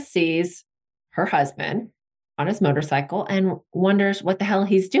Frances sees her husband on his motorcycle and wonders what the hell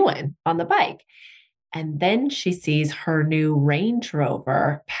he's doing on the bike. And then she sees her new Range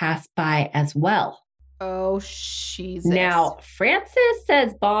Rover pass by as well. Oh, Jesus. Now, Frances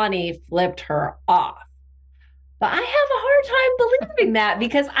says Bonnie flipped her off. But I have a hard time believing that,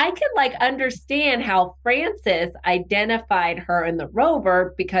 because I can understand how Frances identified her in the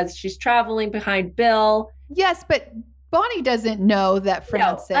Rover because she's traveling behind Bill. Yes, but Bonnie doesn't know that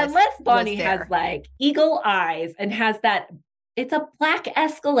Frances. No, unless Bonnie has eagle eyes and has it's a black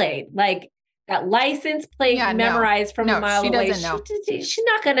Escalade, that license plate memorized from a mile away. Doesn't know. She's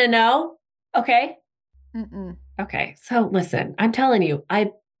not going to know. Okay. Mm-mm. Okay. So listen, I'm telling you,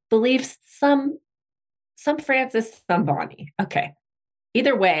 I believe some Frances, some Bonnie. Okay.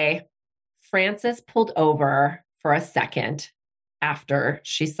 Either way, Frances pulled over for a second after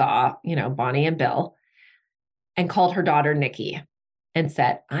she saw, Bonnie and Bill, and called her daughter, Nikki, and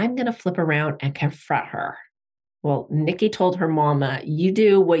said, "I'm going to flip around and confront her." Well, Nikki told her mama, "You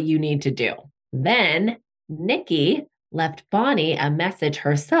do what you need to do." Then Nikki left Bonnie a message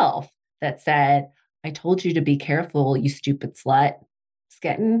herself that said, "I told you to be careful, you stupid slut." It's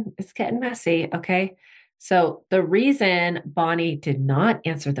getting messy. Okay. So the reason Bonnie did not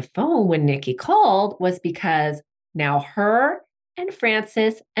answer the phone when Nikki called was because now her and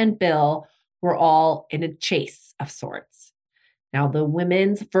Frances and Bill were all in a chase of sorts. Now, the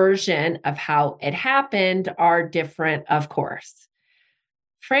women's version of how it happened are different, of course.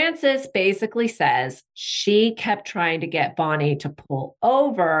 Frances basically says she kept trying to get Bonnie to pull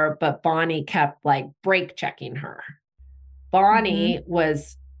over, but Bonnie kept brake checking her.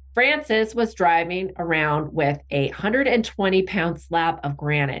 Frances was driving around with a 120-pound slab of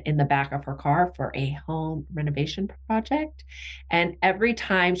granite in the back of her car for a home renovation project. And every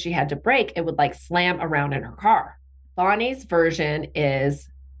time she had to brake, it would slam around in her car. Bonnie's version is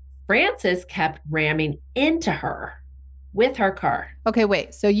Frances kept ramming into her with her car. Okay,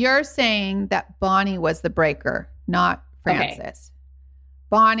 wait. So you're saying that Bonnie was the breaker, not Frances. Okay.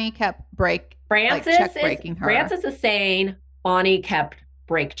 Bonnie kept braking her. Frances is saying Bonnie kept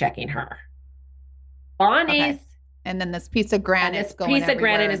brake checking her. Bonnie's. Okay. And then this piece of granite is going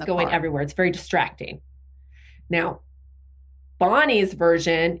everywhere. It's very distracting. Now, Bonnie's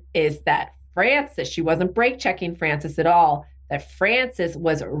version is that Frances, she wasn't brake checking Frances at all, that Frances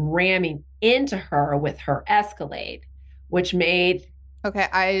was ramming into her with her Escalade, which made... Okay,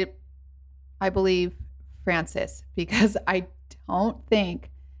 I believe Frances, because I don't think,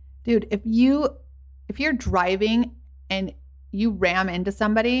 dude, if you're driving and you ram into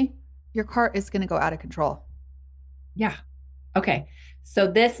somebody, your car is going to go out of control. Yeah. Okay. So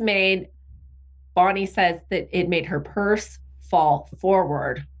this made, Bonnie says that it made her purse fall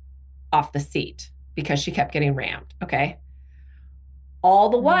forward off the seat because she kept getting rammed. Okay. All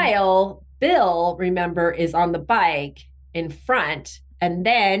the while, Bill, remember, is on the bike in front, and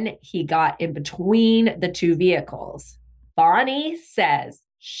then he got in between the two vehicles. Bonnie says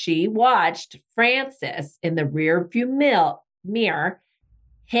she watched Frances in the rearview mirror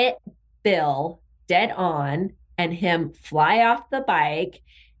hit Bill dead on and him fly off the bike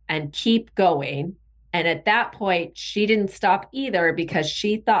and keep going. And at that point, she didn't stop either because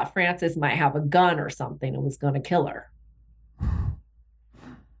she thought Frances might have a gun or something and was going to kill her.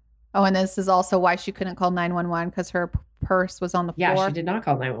 Oh, and this is also why she couldn't call 911 because her purse was on the floor. Yeah, she did not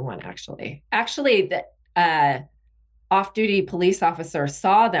call 911, actually. Actually, the off-duty police officer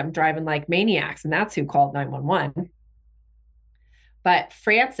saw them driving like maniacs, and that's who called 911. But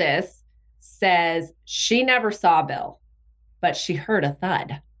Frances says she never saw Bill, but she heard a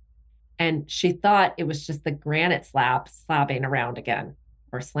thud. And she thought it was just the granite slab slamming around again.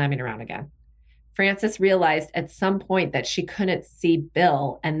 Frances realized at some point that she couldn't see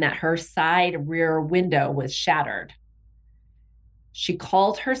Bill and that her side rear window was shattered. She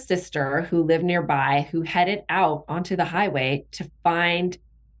called her sister, who lived nearby, who headed out onto the highway to find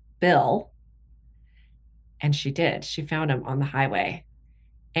Bill. And she did. She found him on the highway.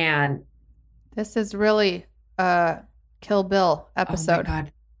 And this is really a Kill Bill episode. Oh my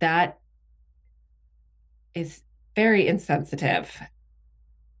God, that is very insensitive,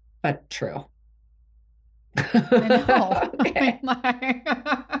 but true. I know. Okay.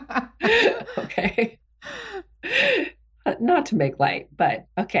 Okay. Not to make light, but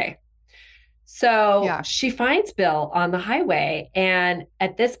okay. So she finds Bill on the highway. And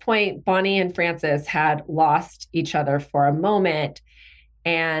at this point, Bonnie and Frances had lost each other for a moment.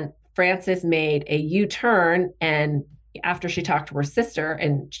 And Frances made a U-turn. And after she talked to her sister,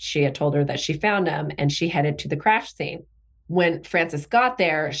 and she had told her that she found him, and she headed to the crash scene. When Frances got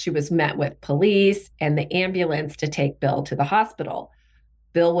there, she was met with police and the ambulance to take Bill to the hospital.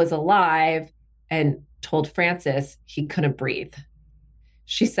 Bill was alive and told Frances he couldn't breathe.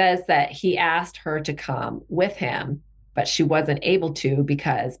 She says that he asked her to come with him, but she wasn't able to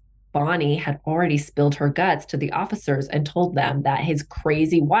because Bonnie had already spilled her guts to the officers and told them that his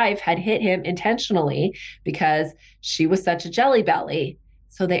crazy wife had hit him intentionally because she was such a jelly belly.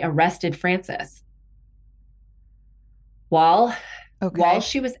 So they arrested Frances. While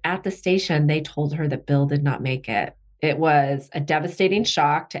she was at the station, they told her that Bill did not make it. It was a devastating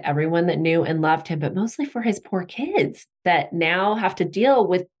shock to everyone that knew and loved him, but mostly for his poor kids that now have to deal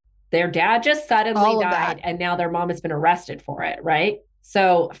with their dad just suddenly died and now their mom has been arrested for it, right?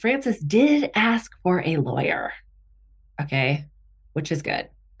 So Frances did ask for a lawyer, okay, which is good.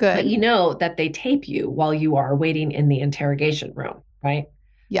 Good. But you know that they tape you while you are waiting in the interrogation room, right?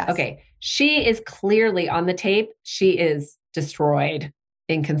 Yes. Okay. She is clearly on the tape. She is destroyed,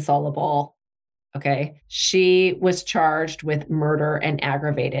 inconsolable. Okay. She was charged with murder and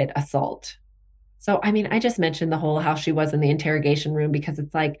aggravated assault. So, I mean, I just mentioned the whole how she was in the interrogation room because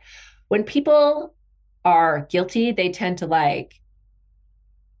it's like when people are guilty, they tend to like,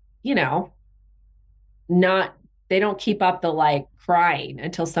 you know, they don't keep up the like crying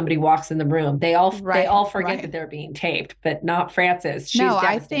until somebody walks in the room. They all forget that they're being taped, but not Frances. She's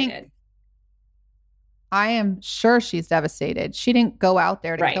devastated. I am sure she's devastated. She didn't go out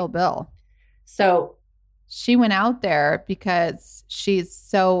there to kill Bill. So she went out there because she's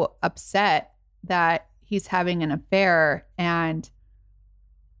so upset that he's having an affair and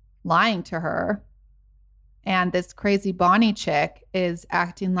lying to her. And this crazy Bonnie chick is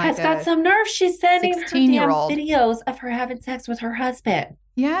acting like has got some nerve. She's sending her damn videos of her having sex with her husband.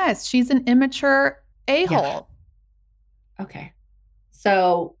 Yes, she's an immature a-hole. Yeah. Okay.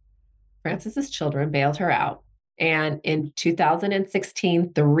 So Frances's children bailed her out. And in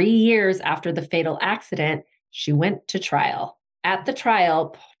 2016, 3 years after the fatal accident, she went to trial. At the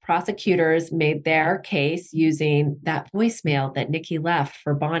trial, prosecutors made their case using that voicemail that Nikki left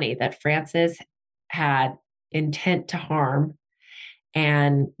for Bonnie, that Frances had intent to harm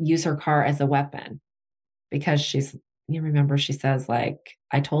and use her car as a weapon. Because you remember she says, like,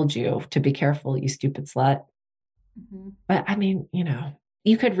 I told you to be careful, you stupid slut. Mm-hmm. But I mean, you know,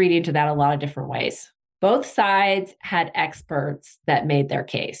 you could read into that a lot of different ways. Both sides had experts that made their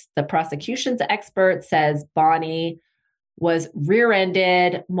case. The prosecution's expert says Bonnie was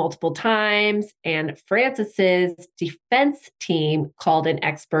rear-ended multiple times, and Frances's defense team called an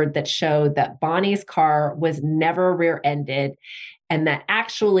expert that showed that Bonnie's car was never rear-ended, and that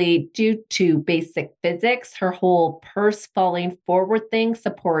actually, due to basic physics, her whole purse falling forward thing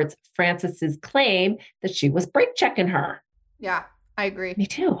supports Frances's claim that she was brake checking her. Yeah, I agree. Me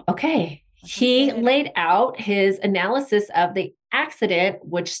too. Okay. He laid out his analysis of the accident,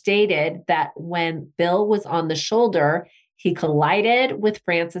 which stated that when Bill was on the shoulder, he collided with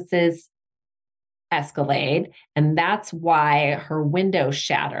Frances's Escalade, and that's why her window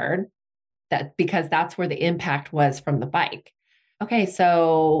shattered. Because that's where the impact was from the bike. Okay,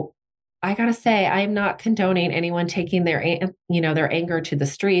 so I gotta say, I'm not condoning anyone taking their anger to the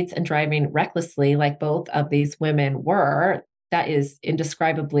streets and driving recklessly like both of these women were. That is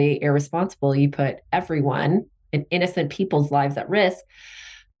indescribably irresponsible. You put everyone and innocent people's lives at risk.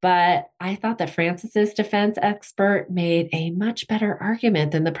 But I thought that Frances's defense expert made a much better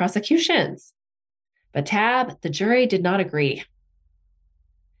argument than the prosecution's. But Tab, the jury did not agree.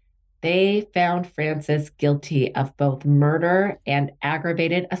 They found Frances guilty of both murder and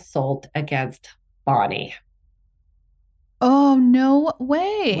aggravated assault against Bonnie. Oh, no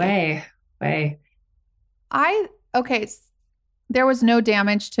way. Okay. There was no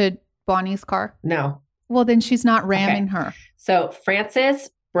damage to Bonnie's car? No. Well, then she's not ramming her. So Frances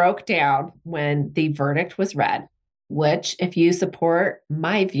broke down when the verdict was read, which, if you support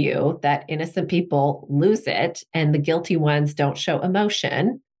my view that innocent people lose it and the guilty ones don't show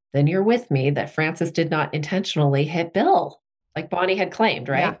emotion, then you're with me that Frances did not intentionally hit Bill, like Bonnie had claimed,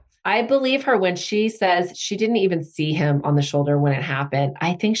 right? Yeah. I believe her when she says she didn't even see him on the shoulder when it happened.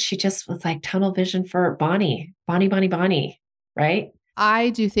 I think she just was like tunnel vision for Bonnie, right? I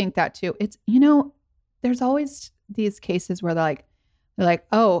do think that too. It's, there's always these cases where they're like,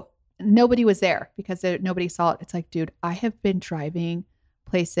 oh, nobody was there because nobody saw it. It's like, dude, I have been driving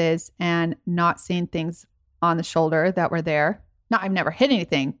places and not seeing things on the shoulder that were there. I've never hit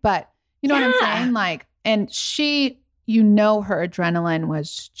anything, but you know what I'm saying? Like, and she, her adrenaline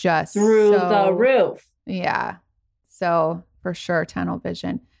was just through the roof. Yeah. So for sure, tunnel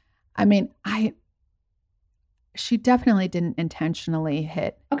vision. I mean, she definitely didn't intentionally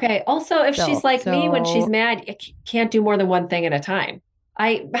hit. Okay. Also, if she's like me, when she's mad, you can't do more than one thing at a time.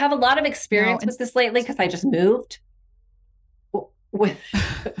 I have a lot of experience with this lately because I just moved.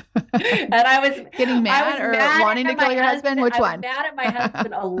 And I was getting mad or wanting to kill your husband. Which one? I was mad at my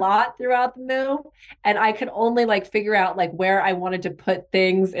husband a lot throughout the move, and I could only figure out where I wanted to put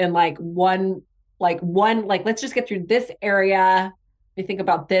things in one. Let's just get through this area. We think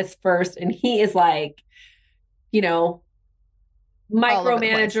about this first, and he is micromanager.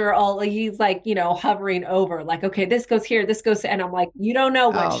 He's hovering over. Okay, this goes here, this goes, and I'm like, you don't know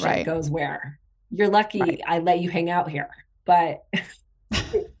what shit goes where. You're lucky I let you hang out here, but.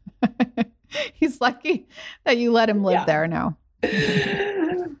 He's lucky that you let him live there now.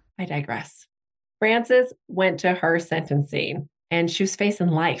 I digress. Frances went to her sentencing and she was facing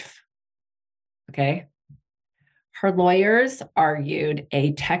life. Okay. Her lawyers argued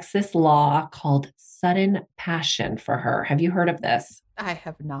a Texas law called sudden passion for her. Have you heard of this? I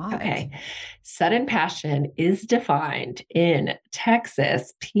have not. Okay. Sudden passion is defined in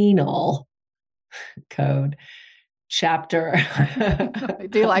Texas Penal Code. Chapter.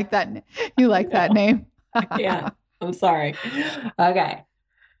 Do you like that? You like that name? Yeah. I'm sorry. Okay.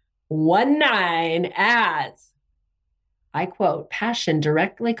 1-9 as, I quote, passion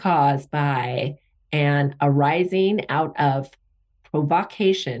directly caused by an arising out of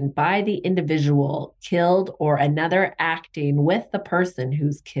provocation by the individual killed or another acting with the person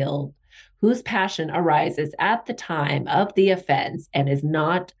who's killed, whose passion arises at the time of the offense and is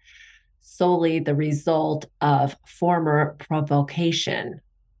not solely the result of former provocation.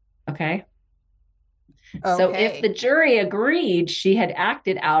 Okay. So if the jury agreed she had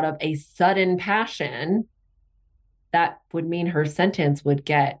acted out of a sudden passion, that would mean her sentence would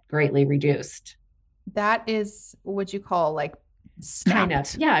get greatly reduced. That is what you call snapped. Kind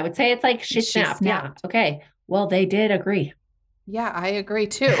of. Yeah, I would say it's she snapped. Yeah. Okay. Well, they did agree. Yeah, I agree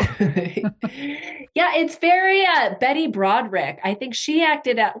too. Yeah, it's very Betty Broderick. I think she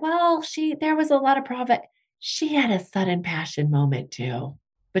acted out, there was a lot of she had a sudden passion moment too.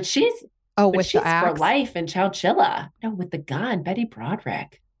 But she's with the axe? For life in Chowchilla. No, with the gun, Betty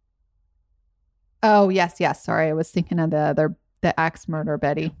Broderick. Oh, yes. Sorry, I was thinking of the axe murder,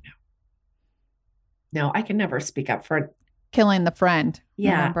 Betty. No, I can never speak up for killing the friend.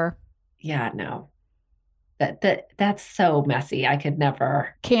 Yeah. Remember? Yeah, no. That's so messy. I could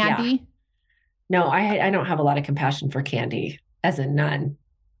never. Candy? No, I don't have a lot of compassion for Candy, as in none.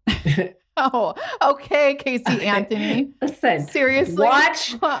 Oh, okay, Casey Okay. Anthony. Listen, Seriously?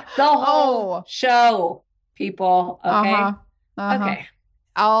 watch the whole show, people. Okay. Uh-huh. Uh-huh. Okay.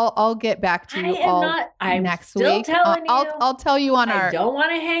 I'll get back to you I'm next still week. telling you. I'll tell you on I our don't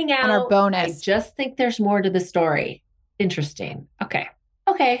want to hang out. on our bonus. I just think there's more to the story. Interesting. Okay.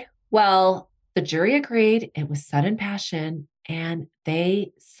 Okay. Well, the jury agreed. It was sudden passion, and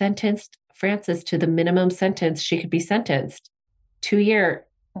they sentenced Frances to the minimum sentence she could be sentenced. 2 year.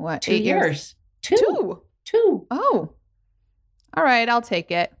 What? 2 8 years. Two. Oh. All right, I'll take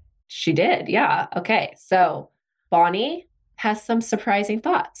it. She did. Yeah. Okay. So Bonnie has some surprising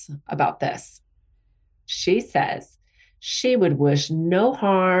thoughts about this. She says she would wish no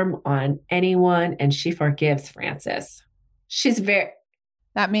harm on anyone and she forgives Frances. She's very.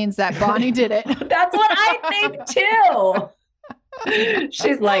 That means that Bonnie did it. That's what I think too.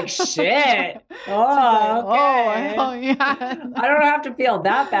 She's like, shit. Oh, okay. Oh, yeah. I don't have to feel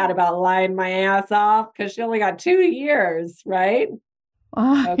that bad about lying my ass off because she only got 2 years, right?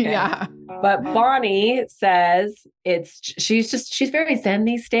 Okay. Yeah. But Bonnie says she's very zen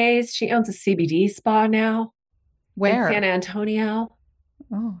these days. She owns a CBD spa now. Where? In San Antonio.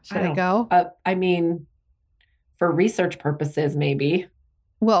 Oh, should I go? I mean, for research purposes, maybe.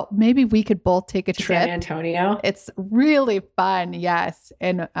 Well, maybe we could both take a To trip. San Antonio. It's really fun. Yes.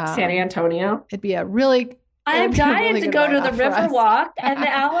 And San Antonio. it'd be a really I'm dying to go to the Riverwalk and the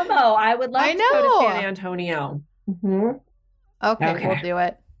Alamo. I would love to go to San Antonio. Mm-hmm. Okay, we'll do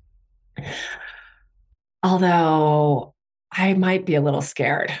it. Although I might be a little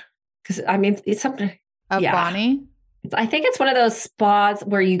scared because I mean, it's something. Of Bonnie? I think it's one of those spas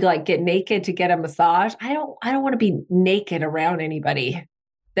where you like get naked to get a massage. I don't want to be naked around anybody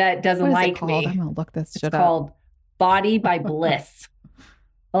that doesn't like me. I'm gonna look this shit up. It's called Body by Bliss.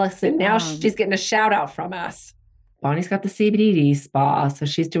 Listen, now she's getting a shout out from us. Bonnie's got the CBD spa, so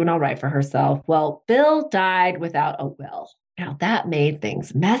she's doing all right for herself. Well, Bill died without a will. Now that made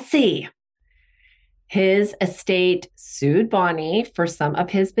things messy. His estate sued Bonnie for some of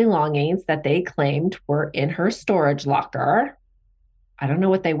his belongings that they claimed were in her storage locker. I don't know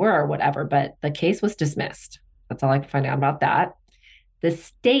what they were or whatever, but the case was dismissed. That's all I can find out about that. The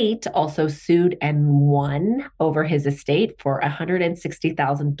state also sued and won over his estate for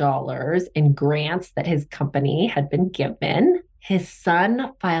 $160,000 in grants that his company had been given. His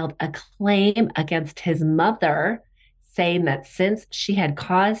son filed a claim against his mother, saying that since she had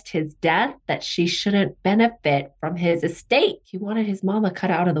caused his death, that she shouldn't benefit from his estate. He wanted his mama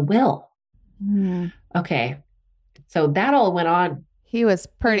cut out of the will. Okay. So that all went on. He was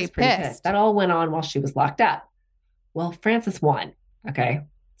pretty pissed. That all went on while she was locked up. Well, Frances won. Okay.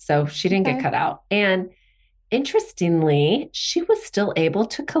 So she didn't get cut out. And interestingly, she was still able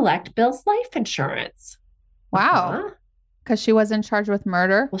to collect Bill's life insurance. Wow. Because she wasn't charged with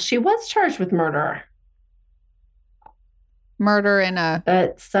murder? Well, she was charged with murder. Murder in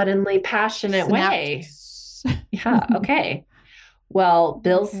a suddenly passionate way. Yeah. Okay. Well,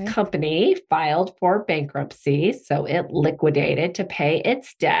 Bill's company filed for bankruptcy, so it liquidated to pay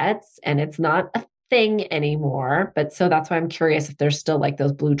its debts, and it's not a thing anymore. But so that's why I'm curious if there's still like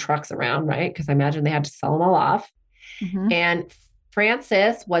those blue trucks around, right? Because I imagine they had to sell them all off. And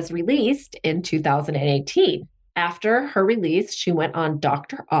Frances was released in 2018. After her release, she went on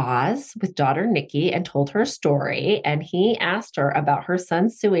Dr. Oz with daughter Nikki and told her story. And he asked her about her son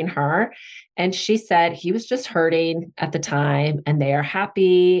suing her. And she said he was just hurting at the time and they are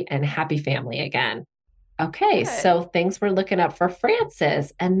happy and happy family again. Okay, so things were looking up for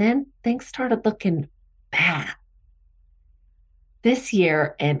Frances. And then things started looking bad. This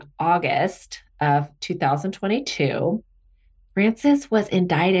year in August of 2022, Frances was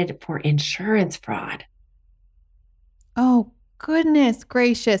indicted for insurance fraud. Oh, goodness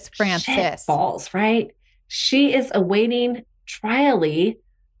gracious, Frances. Shit balls, right? She is awaiting trial.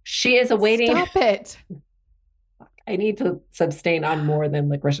 She is awaiting. Stop it. I need to abstain on more than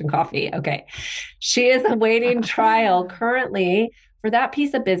licorice and coffee. Okay. She is awaiting trial currently for that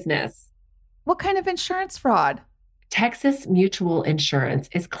piece of business. What kind of insurance fraud? Texas Mutual Insurance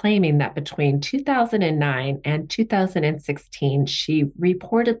is claiming that between 2009 and 2016, she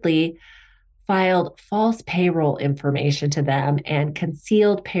reportedly filed false payroll information to them and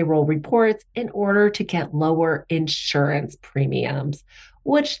concealed payroll reports in order to get lower insurance premiums,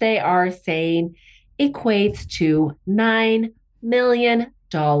 which they are saying equates to $9 million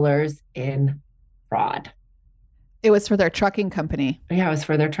in fraud. It was for their trucking company. Yeah, it was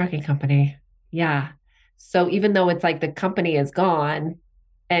for their trucking company. Yeah. So even though it's like the company is gone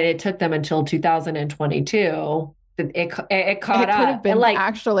and it took them until 2022, it caught up. It could have been And like,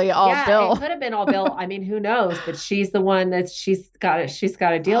 actually all Bill. It could have been all Bill. I mean, who knows? But she's the one that she's got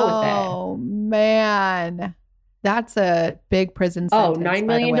to deal with it. Oh man, that's a big prison Oh, sentence. $9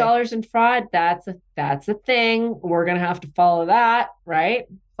 million in fraud. That's a thing. We're gonna have to follow that, right?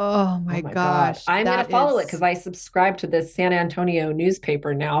 Oh my gosh. I'm gonna follow it because I subscribe to this San Antonio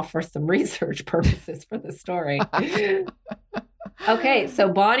newspaper now for some research purposes for the story. Okay, so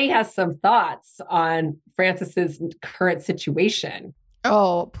Bonnie has some thoughts on Francis's current situation.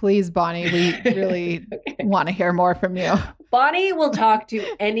 Oh, please, Bonnie. We really want to hear more from you. Bonnie will talk to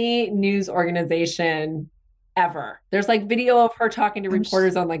any news organization ever. There's like video of her talking to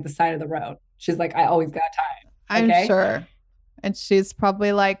reporters on like the side of the road. She's like, I always got time. I'm sure. And she's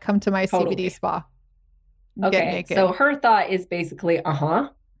probably like, come to my Totally. CBD spa. Get Okay, naked. so her thought is basically,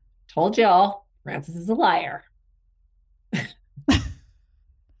 told y'all, Francis is a liar.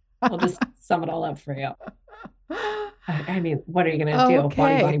 I'll just sum it all up for you. I mean, what are you going to do?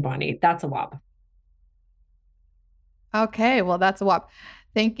 Okay. Bonnie. That's a wop. Okay, well, that's a whop.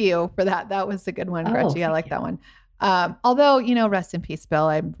 Thank you for that. That was a good one, Oh, Gretchen. I thank like you. that one. Although, rest in peace, Bill.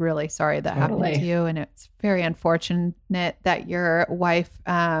 I'm really sorry that happened to you. And it's very unfortunate that your wife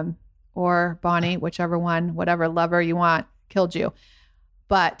or Bonnie, whichever one, whatever lover you want, killed you.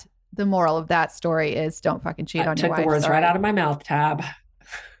 But the moral of that story is don't fucking cheat on your wife. Took the words right out of my mouth, Tab.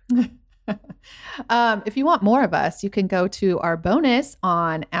 If you want more of us, you can go to our bonus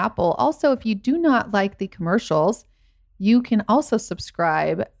on Apple. Also, if you do not like the commercials, you can also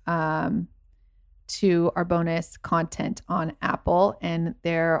subscribe to our bonus content on Apple. And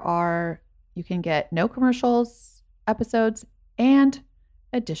you can get no commercials episodes and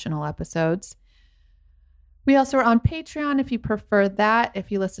additional episodes. We also are on Patreon if you prefer that.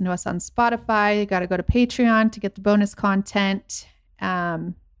 If you listen to us on Spotify, you got to go to Patreon to get the bonus content.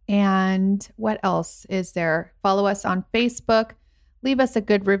 And what else is there? Follow us on Facebook. Leave us a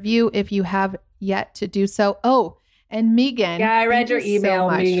good review if you have yet to do so. Oh, and Megan. Yeah, I read your thank you email,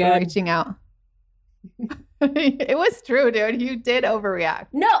 so much Megan. for reaching out. It was true, dude. You did overreact.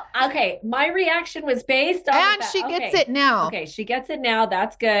 No, okay. My reaction was based on And she gets it now. Okay, she gets it now.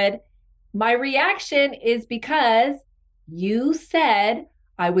 That's good. My reaction is because you said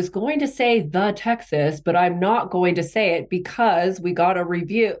I was going to say the Texas, but I'm not going to say it because we got a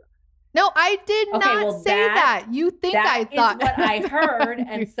review. No, I did Okay, not well, say that. You think I thought That is what I heard.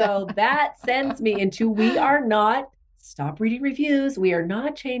 And so that sends me into we are not, stop reading reviews. We are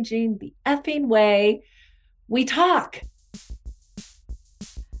not changing the effing way we talk.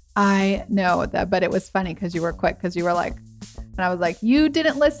 I know that, but it was funny because you were quick because you were like, and I was like, you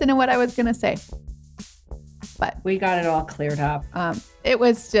didn't listen to what I was going to say. But we got it all cleared up. It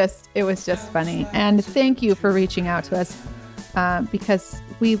was just funny. And thank you for reaching out to us because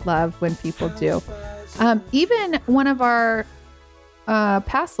we love when people do. Even one of our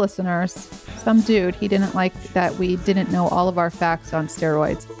past listeners, some dude, he didn't like that we didn't know all of our facts on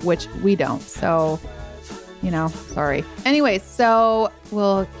steroids, which we don't. So, sorry. Anyways, so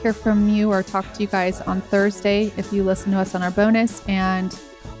we'll hear from you or talk to you guys on Thursday if you listen to us on our bonus. And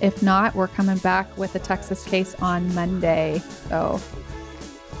if not, we're coming back with a Texas case on Monday. So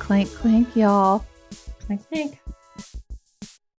clink, clink, y'all. Clink, clink.